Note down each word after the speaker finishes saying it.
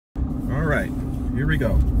All right, here we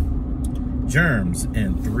go. Germs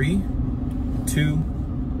in 3, 2,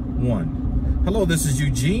 1. Hello, this is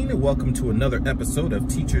Eugene. Welcome to another episode of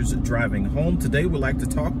Teachers Driving Home. Today, we'd like to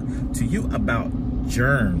talk to you about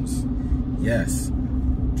germs. Yes,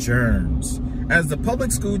 germs. As a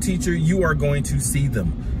public school teacher, you are going to see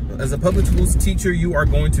them. As a public school teacher, you are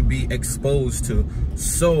going to be exposed to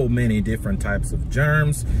so many different types of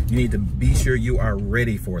germs. You need to be sure you are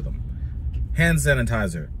ready for them. Hand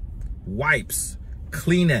sanitizer, wipes,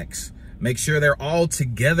 Kleenex. Make sure they're all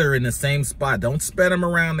together in the same spot. Don't spread them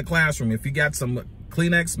around the classroom. If you got some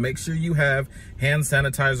Kleenex, make sure you have hand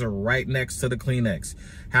sanitizer right next to the Kleenex.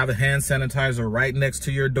 Have a hand sanitizer right next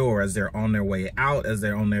to your door as they're on their way out, as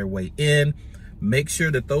they're on their way in. Make sure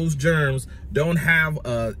that those germs don't have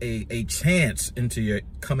a chance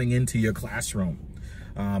coming into your classroom.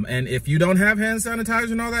 And if you don't have hand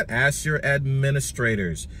sanitizer and all that, ask your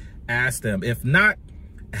administrators. Ask them. If not,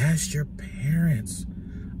 ask your parents.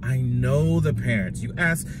 I know the parents. You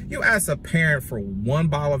ask a parent for 1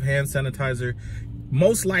 bottle of hand sanitizer,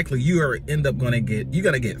 most likely you're gonna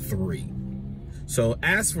get 3. So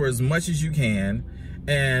ask for as much as you can,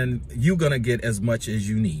 and you're gonna get as much as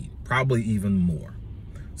you need, probably even more.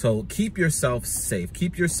 So keep yourself safe,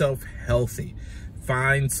 keep yourself healthy.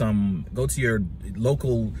 Go to your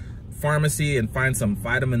local pharmacy and find some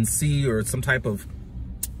vitamin C or some type of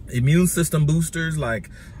immune system boosters like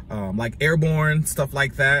Airborne, stuff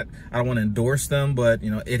like that. I don't want to endorse them, but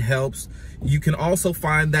you know, it helps. You can also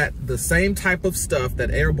find the same type of stuff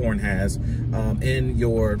that Airborne has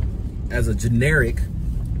as a generic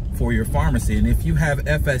for your pharmacy. And if you have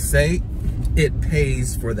FSA, it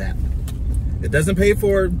pays for that. It doesn't pay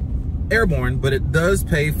for Airborne, but it does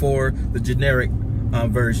pay for the generic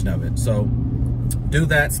version of it. So do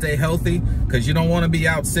that, stay healthy, because you don't want to be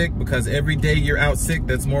out sick, because every day you're out sick,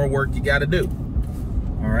 that's more work you got to do.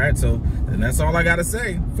 All right, and that's all I got to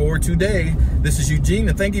say for today. This is Eugene,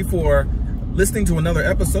 and thank you for listening to another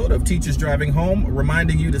episode of Teachers Driving Home,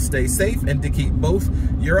 reminding you to stay safe and to keep both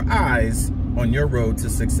your eyes on your road to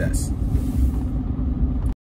success.